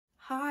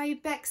Hi,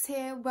 Bex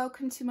here.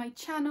 Welcome to my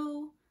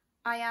channel.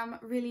 I am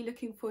really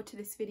looking forward to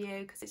this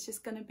video because it's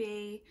just going to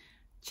be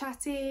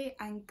chatty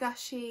and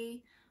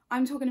gushy.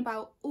 I'm talking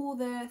about all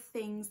the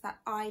things that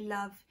I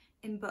love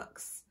in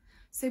books.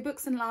 So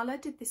Books and Lala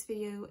did this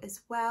video as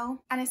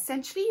well, and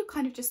essentially you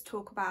kind of just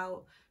talk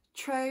about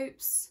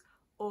tropes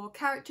or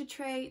character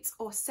traits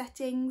or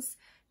settings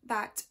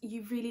that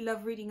you really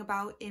love reading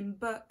about in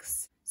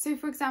books. So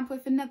for example,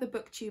 if another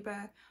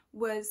booktuber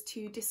was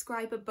to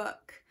describe a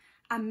book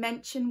and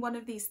mention one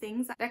of these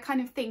things, they're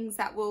kind of things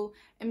that will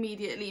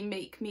immediately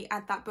make me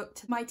add that book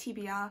to my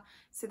TBR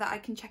so that I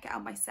can check it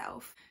out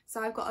myself.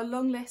 So I've got a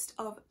long list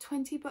of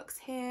 20 books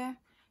here.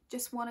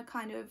 Just want to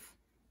kind of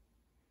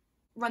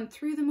run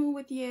through them all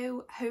with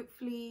you.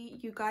 Hopefully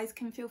you guys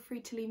can feel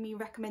free to leave me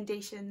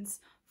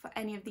recommendations for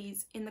any of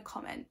these in the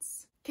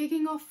comments.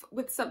 Kicking off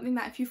with something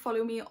that if you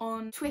follow me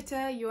on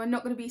Twitter, you are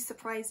not going to be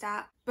surprised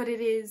at, but it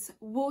is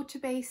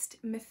water-based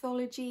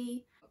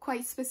mythology,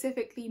 quite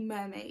specifically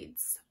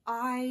mermaids.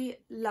 I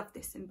love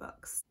this in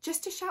books.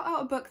 Just to shout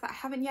out a book that I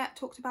haven't yet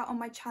talked about on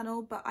my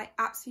channel but I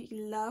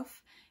absolutely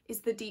love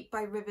is The Deep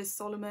by Rivers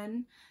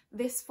Solomon.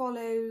 This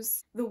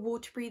follows the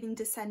water-breathing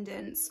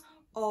descendants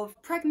of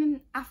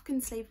pregnant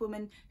African slave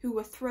women who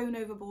were thrown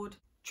overboard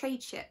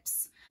trade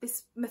ships.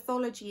 This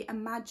mythology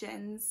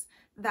imagines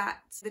that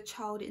the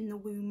child in the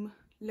womb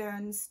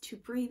learns to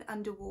breathe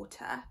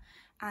underwater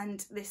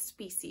and this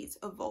species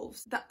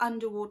evolves. The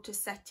underwater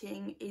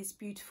setting is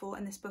beautiful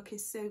and this book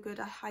is so good,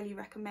 I highly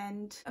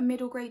recommend. A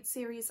middle grade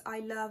series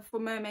I love for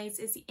mermaids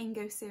is the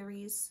Ingo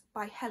series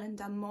by Helen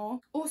Dunmore.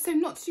 Also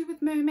not to do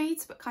with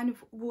mermaids but kind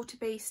of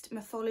water-based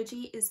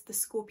mythology is The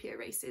Scorpio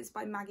Races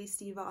by Maggie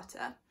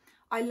Stiefvater.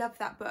 I love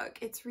that book.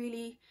 It's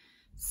really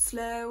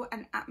slow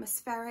and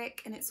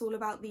atmospheric and it's all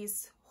about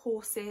these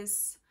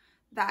horses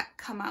that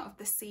come out of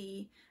the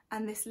sea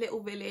and this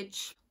little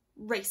village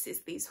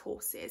races these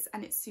horses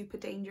and it's super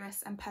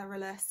dangerous and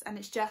perilous and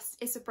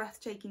it's a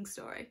breathtaking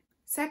story.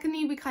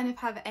 Secondly, we kind of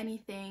have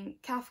anything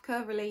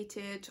Kafka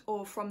related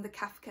or from the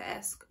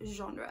Kafkaesque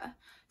genre.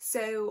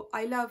 So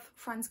I love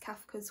Franz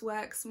Kafka's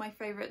works. My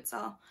favourites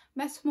are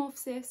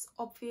Metamorphosis,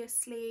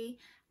 obviously,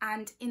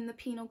 and In the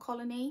Penal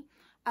Colony.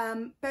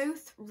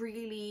 Both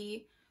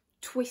really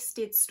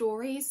twisted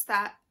stories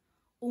that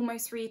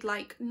almost read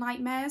like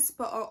nightmares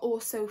but are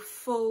also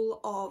full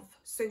of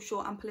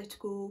social and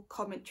political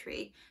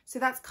commentary. So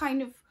that's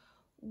kind of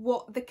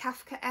what the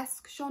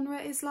Kafkaesque genre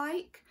is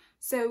like.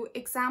 So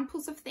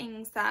examples of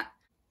things that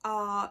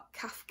are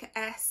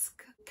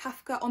Kafkaesque: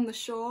 Kafka on the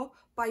Shore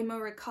by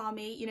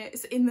Murakami, you know,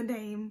 it's in the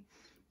name,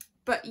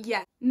 but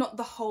yeah, not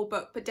the whole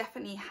book but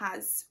definitely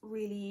has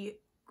really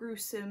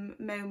gruesome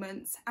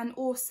moments, and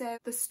also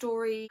the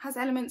story has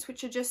elements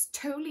which are just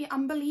totally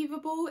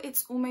unbelievable.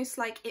 It's almost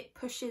like it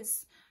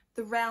pushes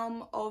the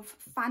realm of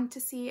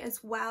fantasy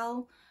as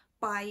well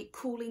by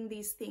calling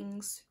these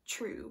things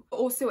true.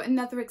 Also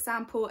another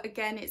example,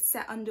 again it's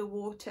set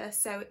underwater,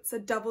 so it's a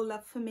double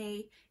love for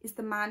me, is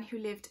The Man Who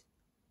Lived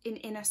in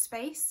Inner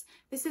Space.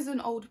 This is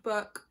an old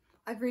book,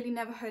 I've really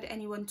never heard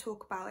anyone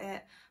talk about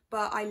it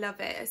but I love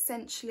it.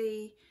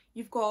 Essentially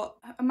you've got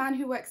a man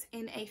who works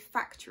in a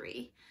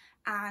factory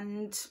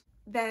and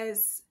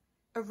there's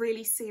a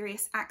really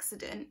serious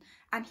accident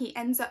and he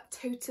ends up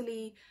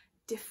totally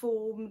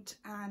deformed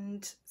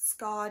and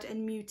scarred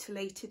and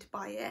mutilated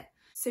by it.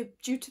 So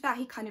due to that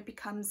he kind of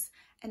becomes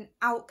an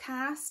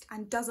outcast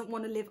and doesn't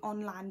want to live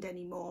on land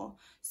anymore.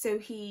 So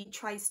he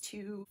tries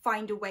to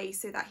find a way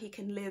so that he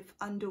can live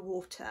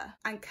underwater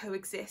and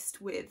coexist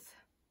with,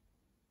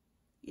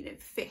 you know,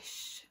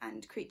 fish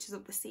and creatures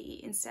of the sea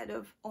instead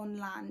of on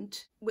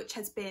land, which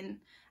has been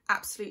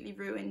absolutely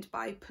ruined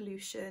by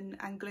pollution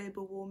and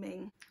global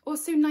warming.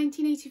 Also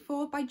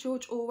 1984 by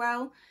George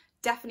Orwell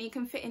definitely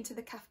can fit into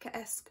the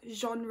Kafkaesque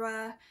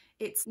genre.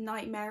 It's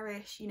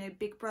nightmarish, you know,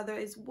 Big Brother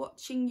is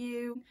watching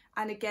you,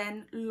 and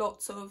again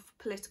lots of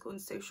political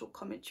and social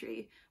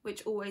commentary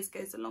which always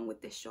goes along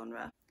with this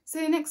genre. So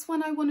the next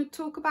one I want to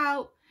talk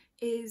about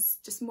is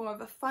just more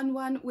of a fun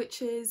one,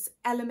 which is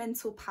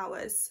elemental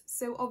powers.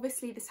 So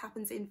obviously this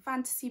happens in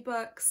fantasy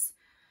books.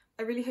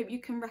 I really hope you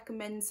can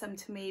recommend some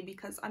to me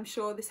because I'm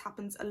sure this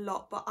happens a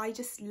lot, but I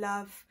just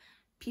love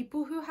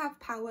people who have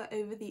power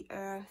over the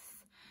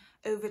earth,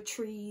 over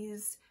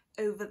trees,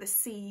 over the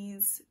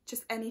seas,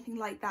 just anything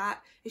like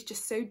that is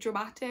just so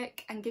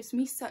dramatic and gives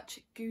me such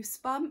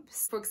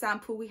goosebumps. For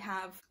example, we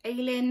have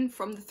Aelin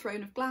from the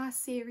Throne of Glass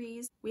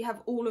series. We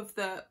have all of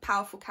the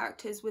powerful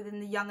characters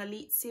within the Young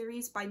Elite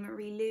series by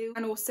Marie Lu,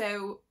 and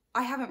also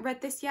I haven't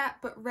read this yet,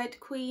 but Red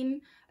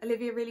Queen,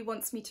 Olivia really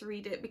wants me to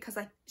read it because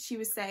she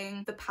was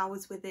saying the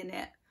powers within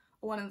it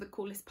are one of the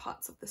coolest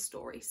parts of the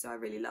story, so I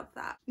really love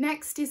that.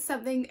 Next is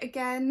something,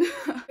 again,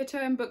 Twitter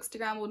and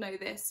Bookstagram will know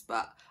this,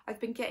 but I've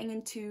been getting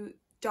into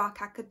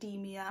dark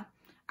academia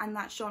and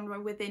that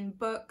genre within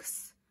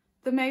books.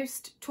 The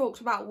most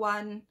talked about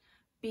one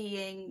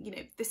being, you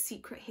know, The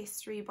Secret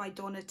History by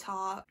Donna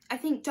Tartt. I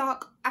think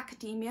dark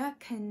academia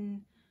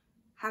can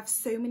have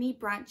so many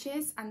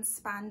branches and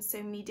span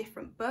so many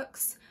different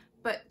books,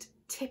 but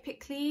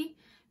typically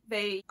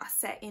They are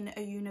set in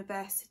a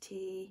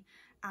university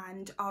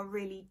and are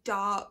really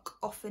dark,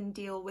 often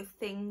deal with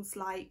things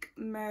like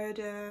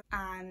murder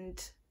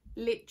and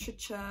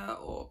literature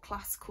or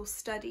classical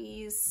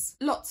studies,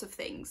 lots of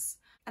things.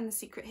 And The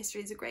Secret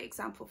History is a great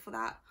example for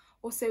that.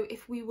 Also,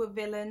 If We Were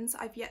Villains,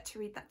 I've yet to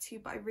read that too,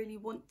 but I really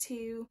want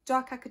to.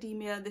 Dark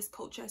academia, this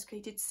culture has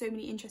created so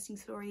many interesting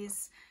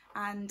stories,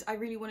 and I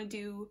really want to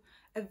do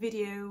a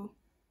video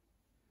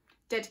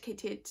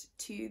dedicated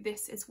to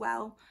this as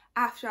well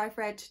after I've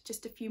read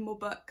just a few more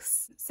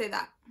books, so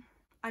that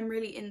I'm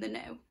really in the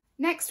know.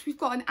 Next, we've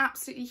got an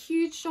absolutely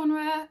huge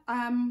genre,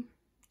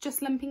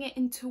 just lumping it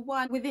into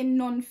one. Within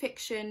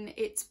non-fiction,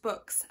 it's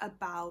books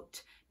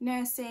about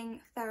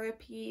nursing,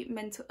 therapy,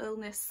 mental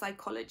illness,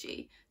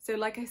 psychology. So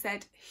like I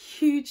said,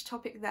 huge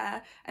topic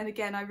there. And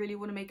again, I really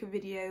want to make a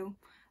video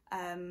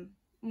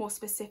more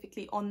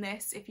specifically on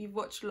this. If you've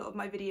watched a lot of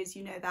my videos,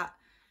 you know that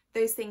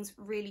those things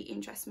really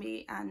interest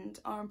me and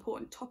are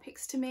important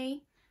topics to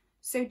me.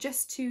 So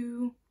just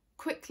to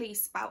quickly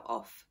spout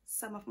off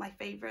some of my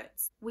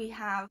favourites, we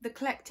have The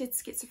Collected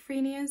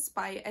Schizophrenias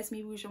by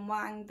Esme Wuzhen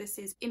Wang. This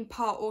is in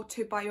part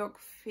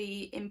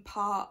autobiography, in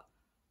part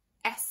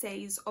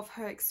essays of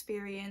her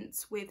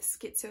experience with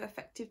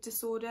schizoaffective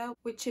disorder,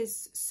 which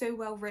is so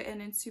well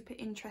written and super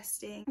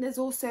interesting. There's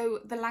also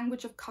The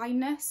Language of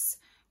Kindness,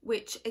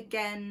 which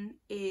again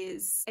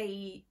is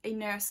a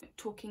nurse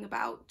talking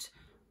about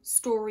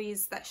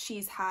stories that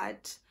she's had.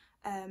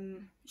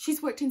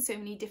 She's worked in so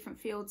many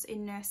different fields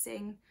in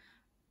nursing,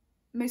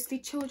 mostly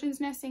children's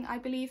nursing, I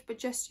believe, but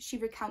just she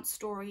recounts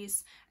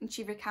stories and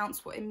she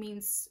recounts what it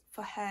means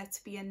for her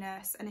to be a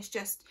nurse, and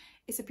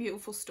it's a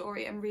beautiful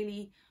story and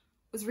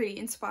was really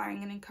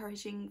inspiring and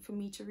encouraging for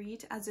me to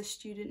read as a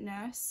student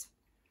nurse.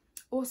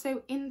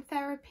 Also, In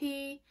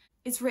Therapy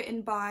is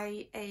written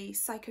by a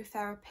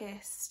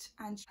psychotherapist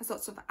and she has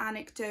lots of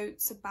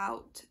anecdotes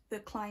about the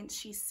clients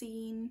she's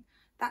seen.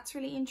 That's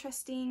really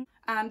interesting.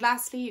 And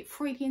lastly,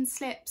 Freudian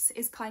Slips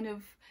is kind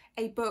of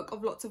a book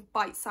of lots of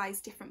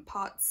bite-sized different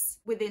parts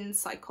within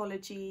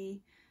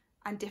psychology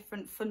and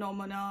different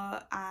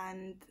phenomena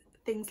and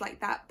things like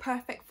that.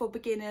 Perfect for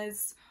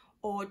beginners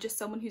or just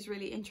someone who's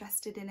really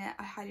interested in it.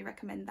 I highly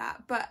recommend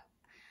that. But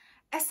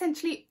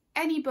essentially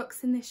any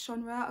books in this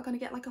genre are going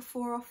to get like a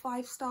 4 or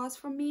 5 stars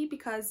from me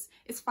because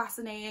it's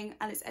fascinating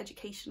and it's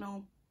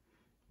educational.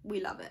 We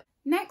love it.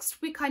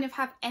 Next, we kind of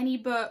have any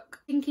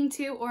book linking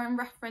to or in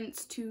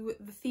reference to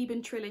the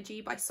Theban trilogy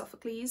by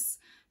Sophocles.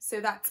 So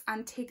that's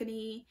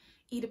Antigone,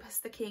 Oedipus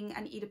the King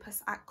and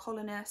Oedipus at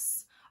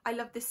Colonus. I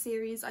love this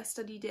series, I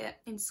studied it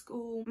in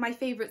school. My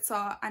favourites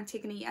are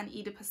Antigone and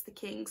Oedipus the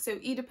King. So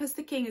Oedipus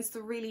the King is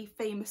the really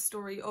famous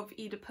story of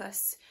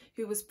Oedipus,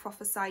 who was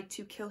prophesied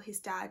to kill his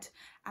dad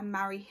and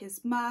marry his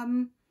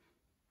mum,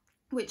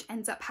 which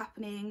ends up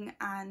happening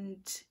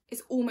and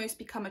it's almost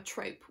become a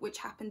trope, which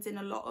happens in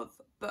a lot of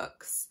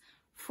books.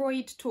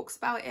 Freud talks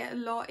about it a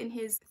lot in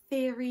his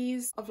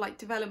theories of like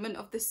development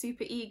of the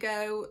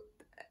superego.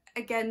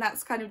 Again,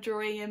 that's kind of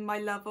drawing in my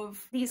love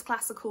of these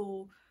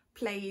classical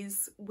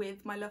plays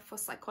with my love for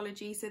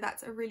psychology, so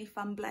that's a really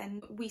fun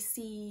blend. We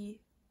see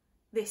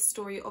this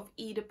story of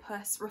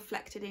Oedipus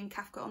reflected in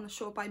Kafka on the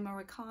Shore by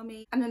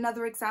Murakami. And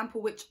another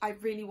example which I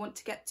really want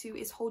to get to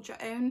is Hold Your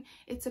Own.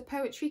 It's a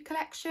poetry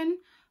collection,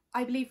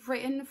 I believe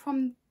written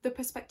from the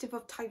perspective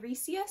of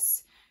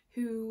Tiresias,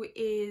 who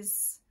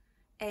is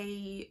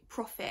a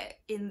prophet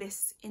in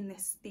this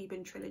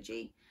Theban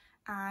trilogy,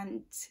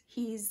 and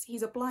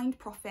he's a blind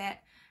prophet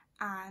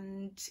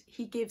and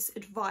he gives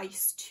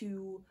advice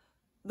to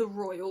the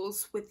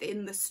royals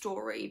within the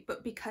story,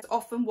 but because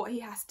often what he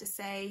has to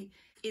say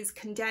is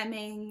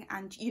condemning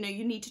and, you know,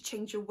 you need to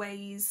change your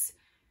ways,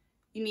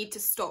 you need to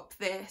stop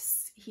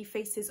this. He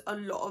faces a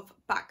lot of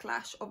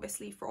backlash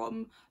obviously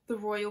from the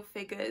royal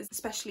figures,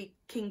 especially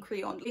King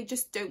Creon. They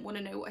just don't want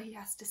to know what he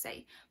has to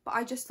say. But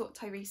I just thought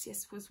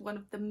Tiresias was one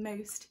of the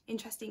most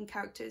interesting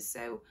characters,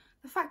 so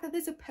the fact that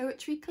there's a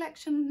poetry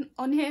collection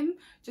on him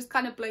just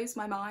kind of blows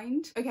my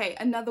mind. Okay,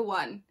 another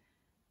one.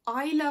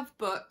 I love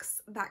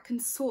books that can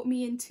sort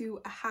me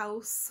into a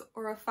house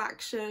or a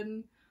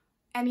faction,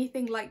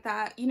 anything like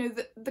that. You know,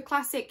 the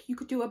classic, you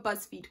could do a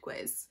BuzzFeed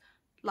quiz,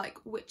 like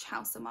which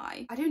house am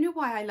I? I don't know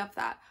why I love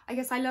that. I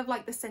guess I love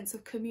like the sense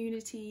of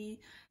community,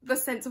 the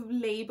sense of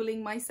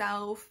labeling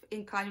myself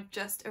in kind of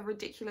just a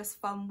ridiculous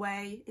fun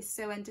way is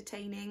so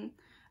entertaining.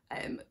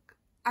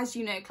 As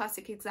you know,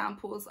 classic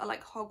examples are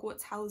like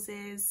Hogwarts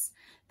houses,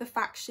 the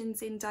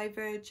factions in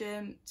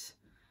Divergent,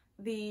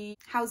 the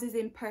houses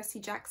in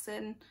Percy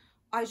Jackson.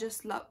 I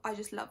just love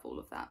all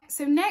of that.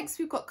 So next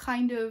we've got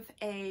kind of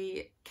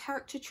a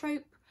character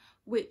trope,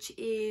 which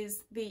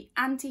is the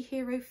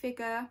anti-hero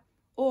figure,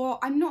 or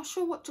I'm not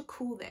sure what to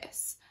call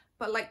this,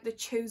 but like the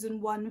chosen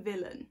one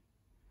villain.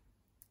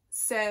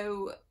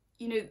 So,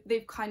 you know,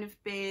 they've kind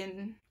of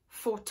been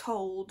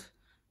foretold,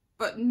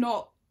 but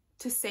not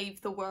to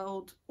save the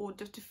world or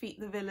to defeat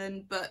the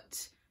villain,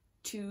 but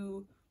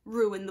to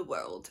ruin the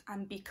world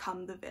and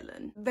become the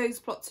villain. Those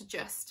plots are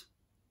just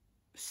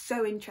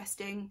so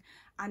interesting,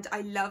 and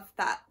I love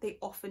that they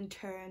often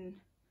turn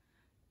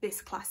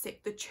this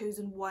classic the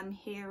chosen one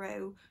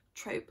hero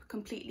trope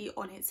completely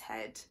on its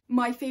head.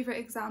 My favourite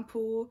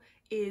example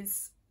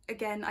is,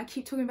 again, I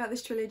keep talking about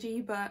this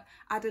trilogy, but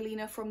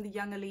Adelina from The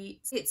Young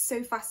Elite. It's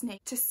so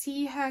fascinating to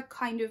see her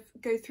kind of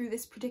go through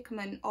this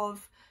predicament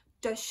of,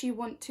 does she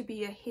want to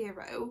be a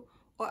hero,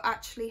 or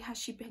actually has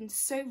she been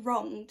so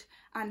wronged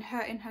and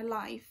hurt in her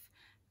life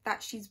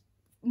that she's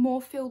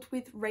more filled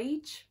with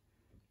rage,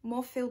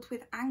 more filled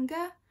with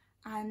anger,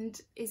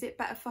 and is it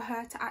better for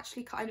her to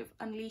actually kind of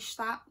unleash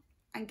that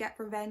and get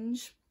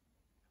revenge?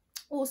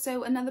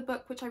 Also, another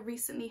book which I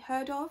recently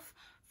heard of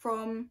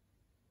from,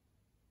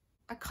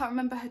 I can't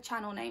remember her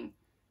channel name,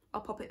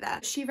 I'll pop it there.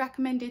 She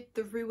recommended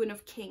The Ruin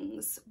of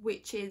Kings,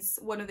 which is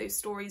one of those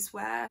stories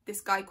where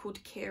this guy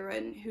called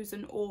Kieran, who's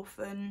an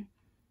orphan,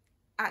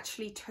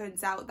 actually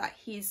turns out that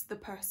he's the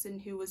person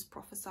who was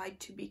prophesied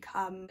to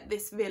become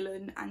this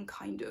villain and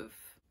kind of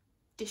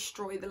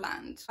destroy the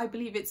land. I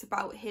believe it's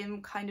about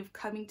him kind of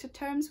coming to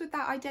terms with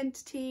that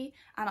identity,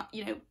 and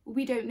you know,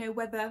 we don't know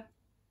whether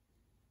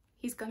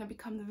he's gonna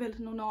become the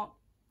villain or not.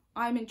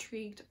 I'm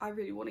intrigued. I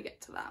really want to get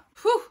to that.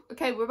 Whew,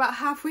 okay, we're about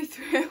halfway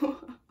through.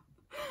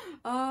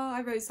 Oh,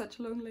 I wrote such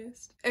a long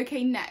list.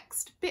 Okay,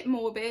 next, bit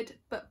morbid,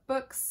 but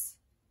books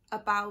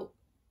about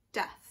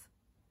death.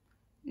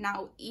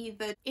 Now,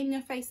 either in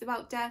your face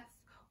about death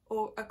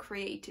or a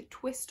creative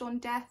twist on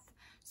death.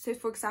 So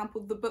for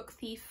example, The Book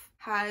Thief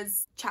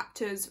has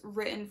chapters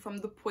written from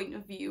the point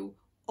of view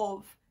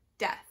of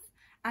death,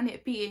 and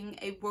it being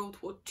a World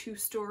War II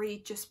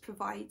story just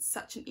provides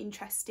such an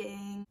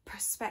interesting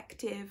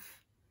perspective,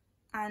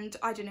 and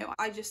I don't know,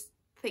 I just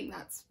think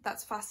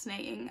that's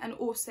fascinating. And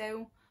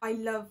also I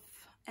love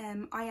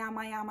I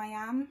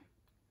Am.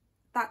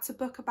 That's a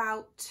book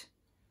about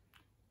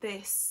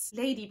this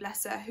lady,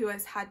 bless her, who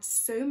has had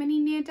so many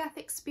near-death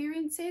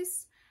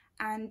experiences,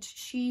 and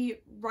she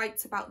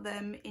writes about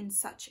them in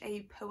such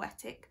a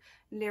poetic,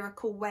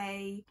 lyrical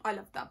way. I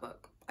love that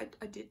book.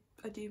 I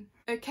do.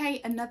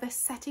 Okay, another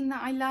setting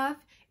that I love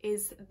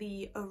is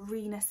the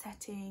arena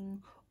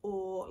setting,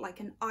 or like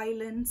an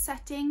island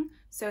setting.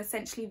 So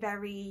essentially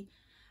very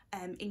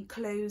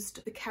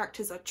enclosed. The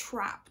characters are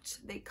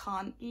trapped. They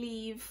can't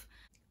leave.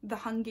 The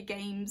Hunger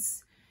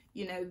Games,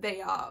 you know,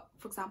 they are,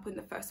 for example, in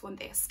the first one,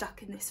 they are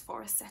stuck in this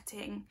forest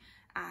setting,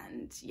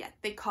 and yeah,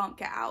 they can't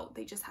get out.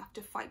 They just have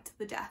to fight to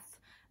the death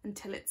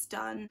until it's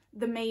done.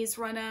 The Maze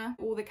Runner,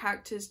 all the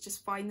characters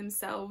just find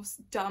themselves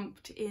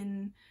dumped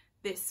in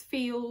this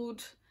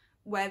field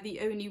where the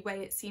only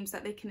way it seems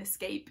that they can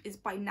escape is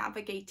by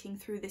navigating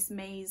through this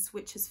maze,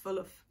 which is full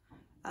of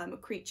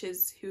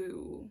creatures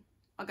who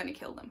are going to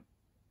kill them.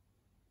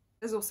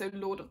 There's also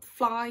Lord of the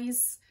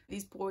Flies.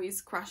 These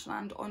boys crash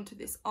land onto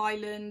this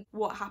island.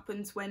 What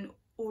happens when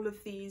all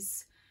of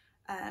these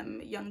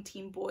young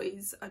teen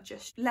boys are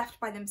just left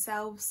by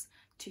themselves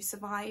to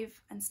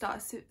survive and start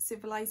a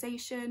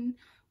civilization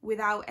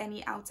without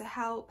any outer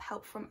help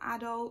from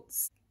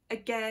adults?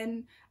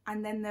 Again,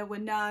 and then there were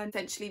none.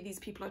 Essentially, these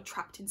people are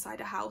trapped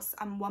inside a house,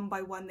 and one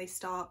by one they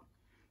start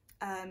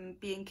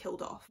being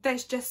killed off.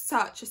 There's just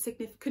such a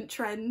significant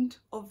trend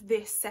of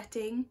this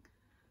setting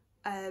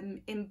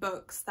in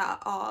books that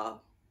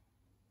are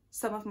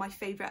some of my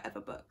favourite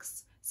ever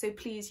books. So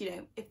please, you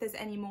know, if there's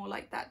any more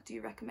like that, do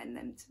recommend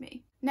them to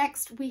me.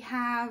 Next, we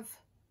have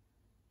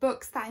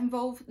books that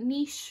involve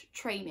niche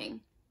training.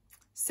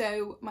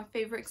 So my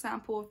favourite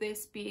example of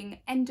this being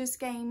Ender's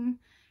Game.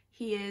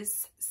 He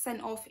is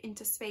sent off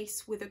into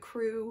space with a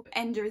crew.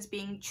 Ender is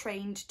being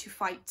trained to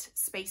fight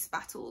space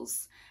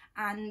battles,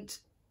 and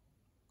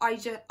I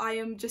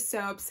am just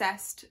so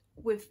obsessed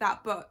with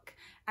that book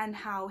and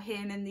how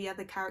him and the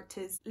other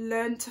characters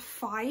learn to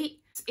fight.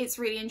 It's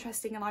really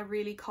interesting, and I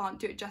really can't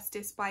do it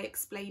justice by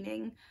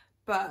explaining,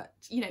 but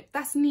you know,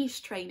 that's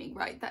niche training,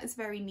 right? That is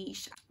very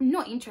niche. I'm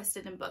not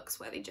interested in books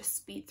where they just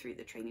speed through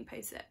the training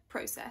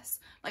process.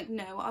 Like,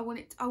 no, I want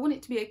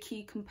it to be a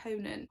key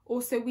component.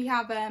 Also, we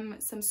have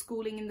some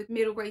schooling in the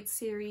middle grade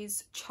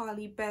series,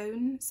 Charlie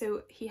Bone.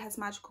 So he has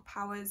magical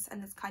powers,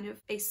 and there's kind of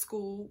a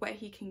school where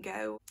he can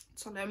go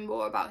to learn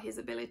more about his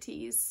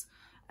abilities.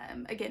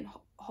 Again,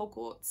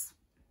 Hogwarts,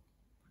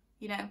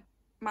 you know,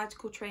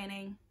 magical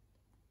training.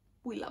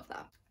 We love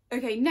that.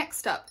 Okay,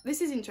 next up,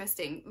 this is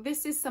interesting.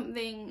 This is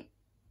something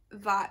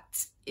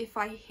that if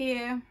I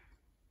hear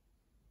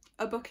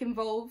a book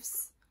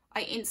involves,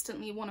 I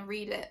instantly want to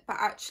read it, but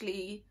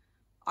actually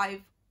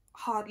I've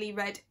hardly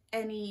read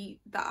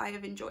any that I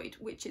have enjoyed,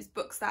 which is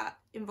books that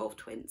involve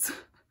twins.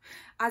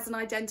 As an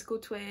identical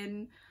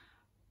twin,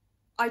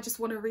 I just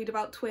want to read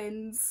about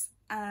twins.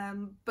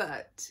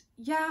 But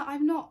yeah,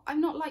 I've not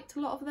liked a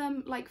lot of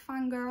them, like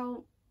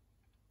Fangirl.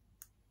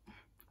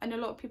 I know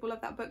a lot of people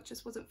love that book,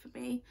 just wasn't for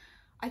me.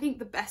 I think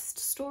the best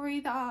story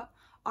that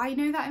I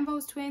know that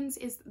involves twins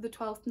is The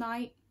 12th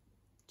Night,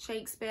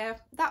 Shakespeare.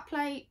 That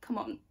play, come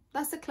on,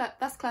 that's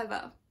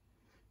clever.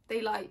 They,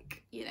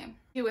 like, you know,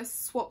 do a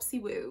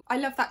swapsy woo. I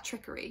love that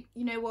trickery.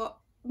 You know what?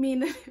 Me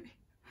and Olivia,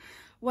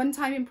 one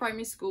time in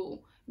primary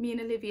school, me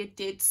and Olivia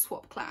did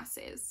swap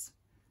classes,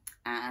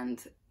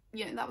 and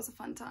you know, that was a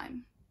fun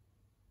time.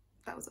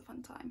 That was a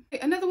fun time.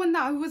 Another one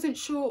that I wasn't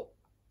sure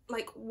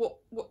like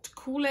what to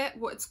call it,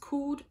 what it's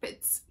called, but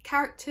it's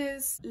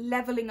characters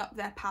leveling up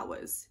their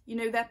powers. You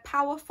know, they're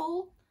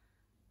powerful,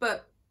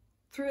 but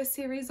through a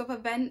series of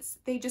events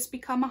they just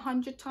become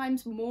 100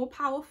 times more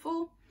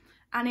powerful.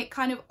 And it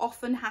kind of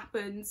often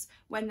happens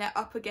when they're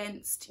up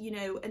against, you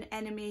know, an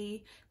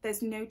enemy.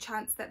 There's no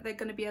chance that they're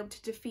going to be able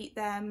to defeat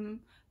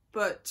them,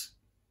 but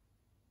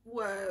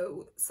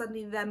whoa,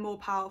 suddenly they're more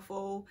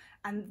powerful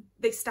and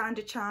they stand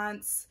a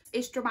chance.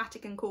 It's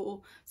dramatic and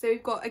cool. So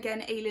we've got,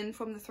 again, Aelin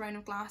from the Throne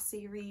of Glass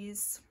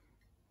series.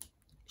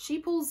 She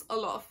pulls a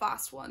lot of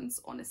fast ones,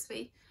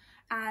 honestly.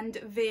 And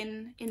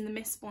Vin in the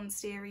Mistborn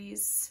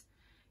series.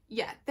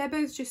 Yeah, they're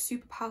both just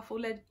super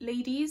powerful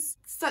ladies.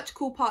 Such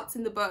cool parts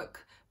in the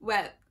book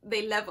where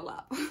they level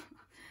up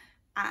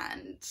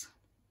and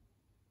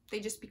they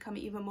just become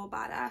even more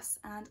badass,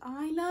 and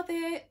I love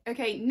it.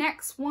 Okay,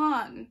 next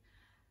one.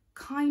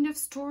 Kind of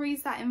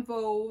stories that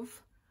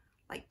involve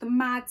like the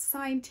mad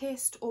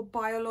scientist or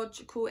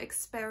biological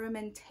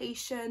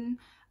experimentation.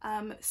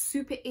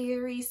 Super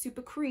eerie,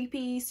 super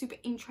creepy, super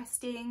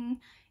interesting.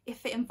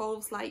 If it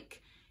involves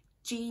like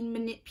gene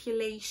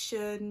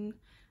manipulation,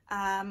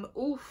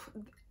 oof,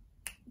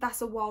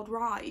 that's a wild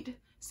ride.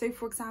 So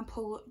for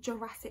example,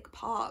 Jurassic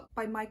Park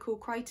by Michael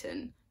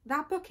Crichton.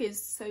 That book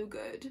is so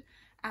good,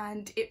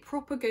 and it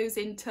proper goes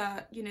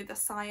into, you know, the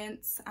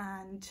science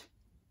and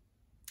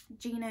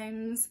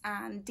genomes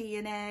and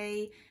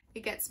DNA.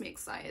 It gets me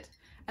excited.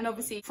 And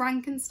obviously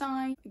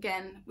Frankenstein,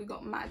 again, we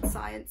got mad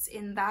science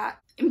in that.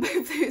 In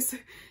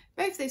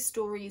both those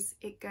stories,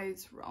 it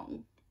goes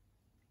wrong.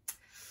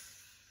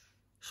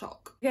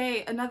 Shock.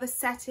 Okay, another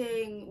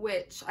setting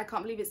which I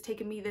can't believe it's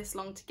taken me this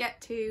long to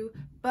get to,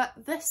 but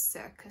the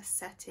circus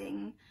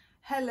setting.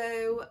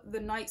 Hello,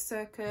 The Night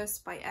Circus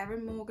by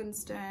Erin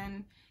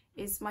Morgenstern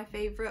is my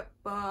favourite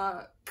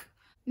book.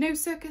 No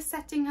circus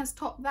setting has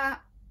topped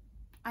that.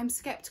 I'm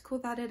skeptical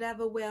that it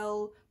ever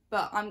will,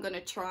 but I'm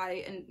gonna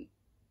try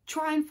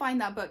and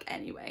find that book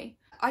anyway.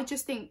 I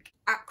just think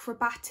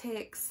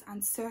acrobatics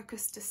and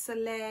Circus du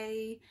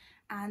Soleil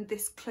and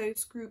this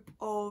close group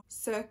of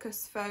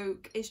circus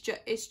folk is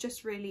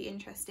just really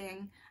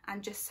interesting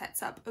and just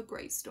sets up a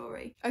great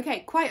story.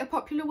 Okay, quite a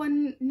popular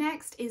one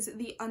next is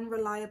The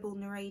Unreliable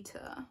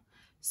Narrator.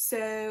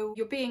 So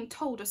you're being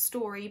told a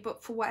story,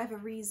 but for whatever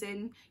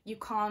reason you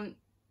can't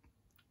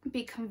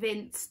be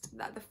convinced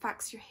that the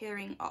facts you're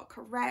hearing are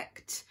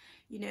correct.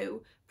 You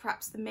know,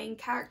 perhaps the main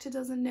character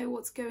doesn't know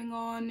what's going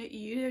on,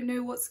 you don't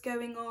know what's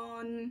going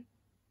on.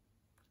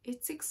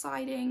 It's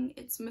exciting,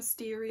 it's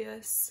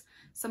mysterious.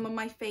 Some of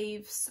my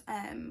faves,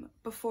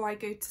 Before I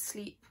Go to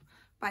Sleep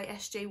by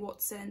S.J.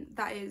 Watson,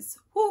 that is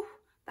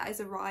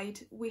a ride.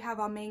 We have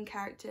our main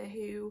character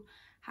who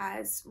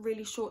has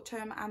really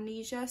short-term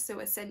amnesia, so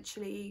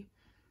essentially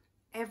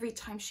every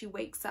time she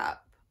wakes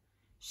up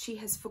she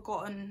has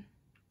forgotten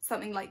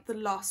something like the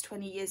last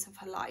 20 years of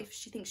her life.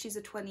 She thinks she's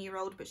a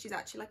 20-year-old, but she's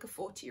actually like a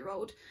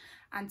 40-year-old.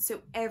 And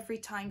so every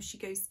time she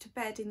goes to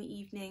bed in the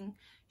evening,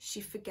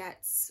 she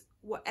forgets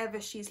whatever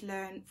she's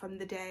learned from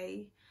the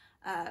day.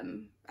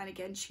 And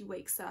again, she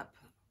wakes up,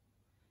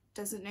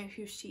 doesn't know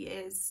who she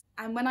is.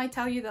 And when I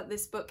tell you that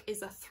this book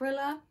is a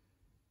thriller,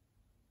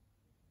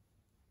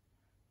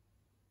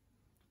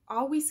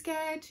 are we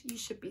scared? You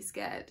should be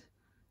scared.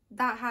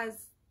 That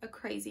has a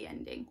crazy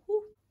ending.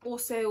 Woo.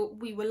 Also,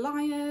 We Were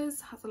Liars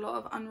has a lot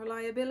of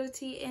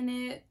unreliability in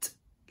it.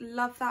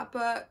 Love that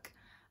book.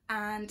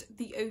 And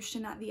The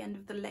Ocean at the End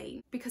of the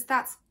Lane, because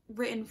that's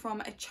written from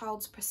a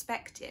child's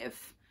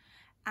perspective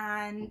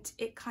and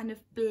it kind of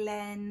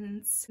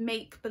blends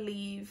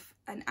make-believe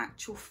and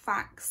actual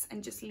facts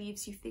and just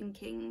leaves you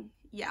thinking,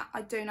 yeah,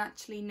 I don't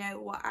actually know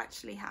what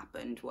actually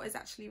happened, what is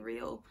actually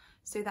real.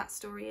 So that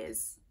story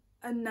is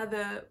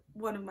another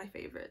one of my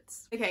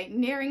favourites. Okay,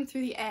 nearing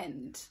through the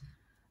end.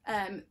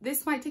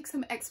 This might take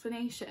some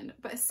explanation,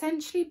 but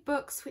essentially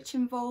books which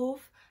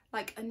involve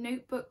like a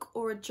notebook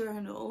or a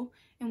journal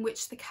in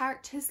which the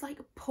characters like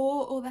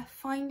pour all their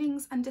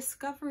findings and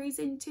discoveries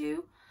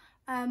into.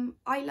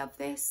 I love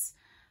this.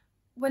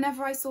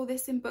 Whenever I saw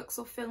this in books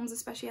or films,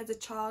 especially as a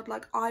child,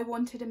 like I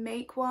wanted to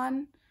make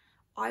one.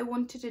 I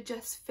wanted to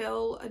just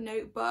fill a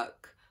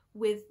notebook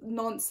with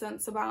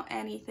nonsense about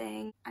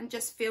anything and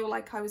just feel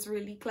like I was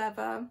really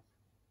clever.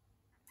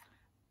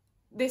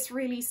 This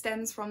really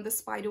stems from the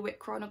Spiderwick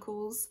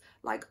Chronicles.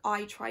 Like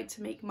I tried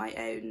to make my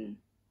own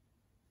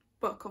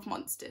book of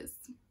monsters.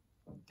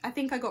 I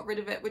think I got rid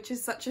of it, which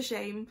is such a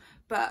shame,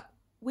 but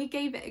we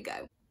gave it a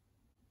go.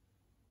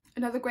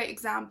 Another great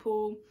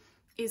example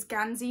is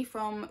Gansey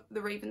from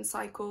The Raven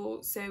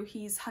Cycle. So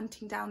he's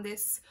hunting down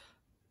this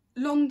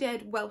long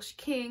dead Welsh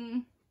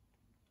king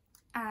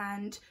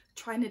and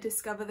trying to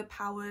discover the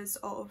powers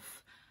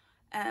of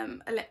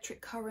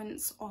electric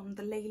currents on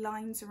the ley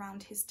lines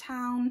around his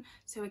town.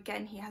 So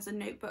again, he has a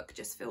notebook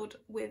just filled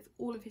with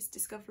all of his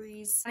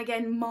discoveries. And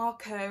again,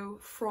 Marco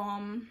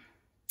from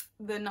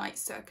The Night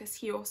Circus,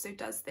 he also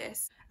does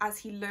this. As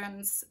he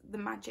learns the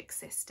magic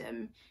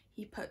system,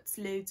 he puts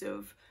loads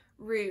of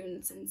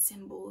runes and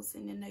symbols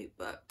in a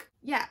notebook.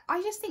 Yeah,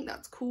 I just think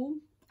that's cool.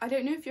 I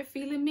don't know if you're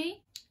feeling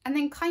me. And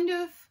then kind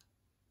of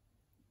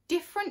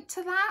different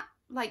to that,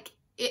 like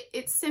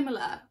it's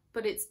similar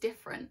but it's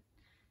different,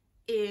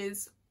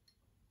 is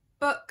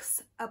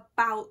books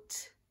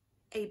about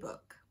a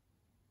book.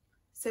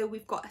 So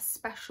we've got a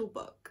special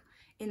book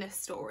in a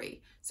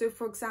story. So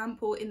for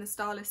example, in the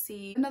Starless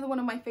Sea, another one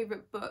of my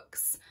favourite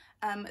books,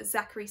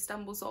 Zachary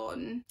stumbles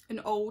on an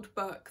old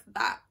book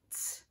that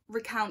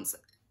recounts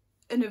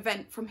an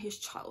event from his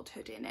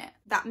childhood in it.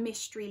 That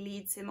mystery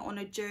leads him on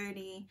a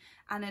journey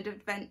and an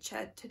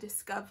adventure to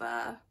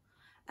discover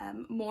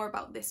more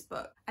about this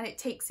book, and it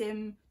takes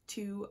him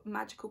to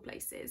magical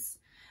places.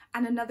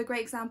 And another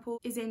great example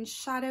is in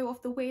Shadow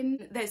of the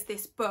Wind. There's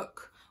this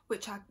book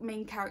which our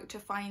main character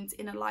finds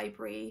in a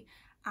library,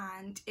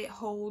 and it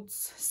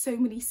holds so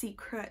many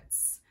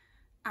secrets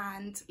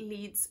and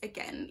leads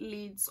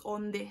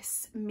on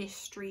this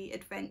mystery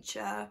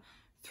adventure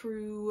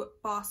through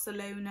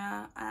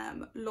Barcelona.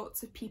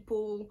 Lots of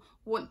people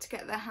want to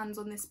get their hands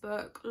on this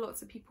book.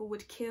 Lots of people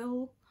would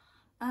kill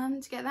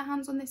to get their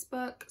hands on this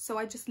book. So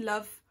I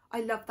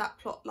love that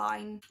plot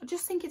line. I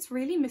just think it's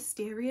really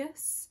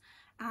mysterious,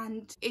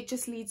 and it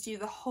just leads you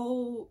the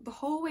whole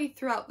way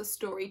throughout the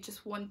story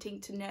just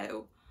wanting to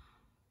know,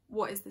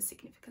 what is the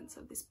significance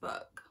of this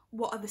book?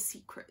 What are the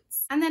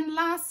secrets? And then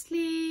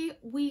lastly,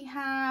 we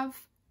have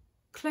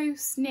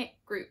close-knit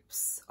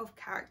groups of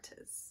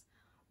characters.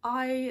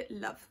 I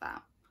love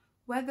that.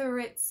 Whether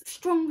it's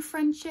strong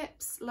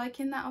friendships like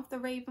in that of the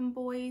Raven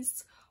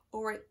Boys,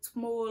 or it's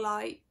more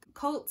like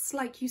cults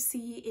like you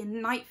see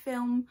in Night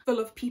Film, full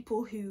of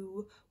people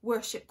who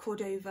worship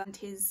Cordova and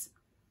his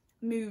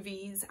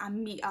movies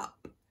and meet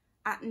up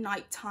at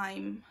night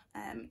time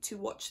to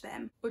watch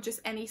them, or just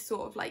any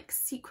sort of like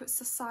secret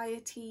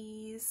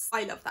societies.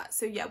 I love that.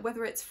 So yeah,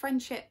 whether it's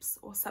friendships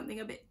or something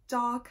a bit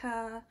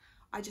darker,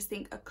 I just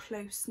think a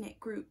close-knit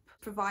group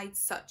provides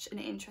such an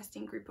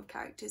interesting group of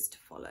characters to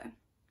follow.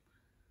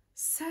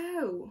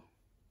 So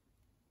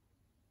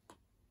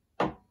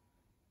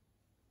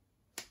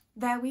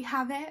there we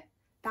have it.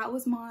 That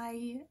was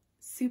my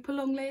super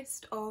long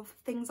list of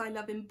things I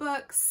love in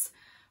books.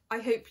 I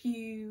hope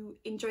you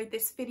enjoyed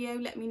this video.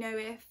 Let me know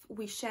if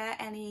we share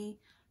any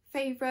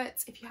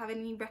favourites, if you have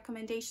any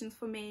recommendations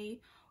for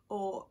me,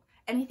 or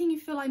anything you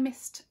feel I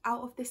missed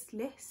out of this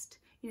list.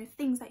 You know,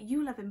 things that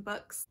you love in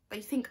books that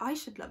you think I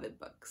should love in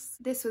books.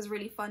 This was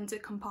really fun to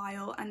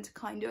compile and to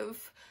kind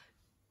of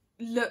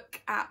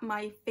look at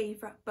my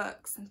favourite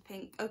books and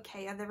think,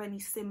 okay, are there any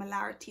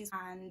similarities,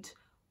 and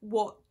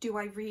what do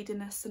I read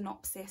in a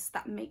synopsis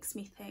that makes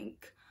me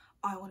think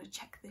I want to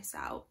check this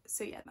out?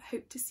 So yeah, I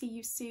hope to see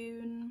you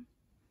soon.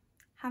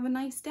 Have a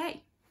nice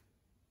day.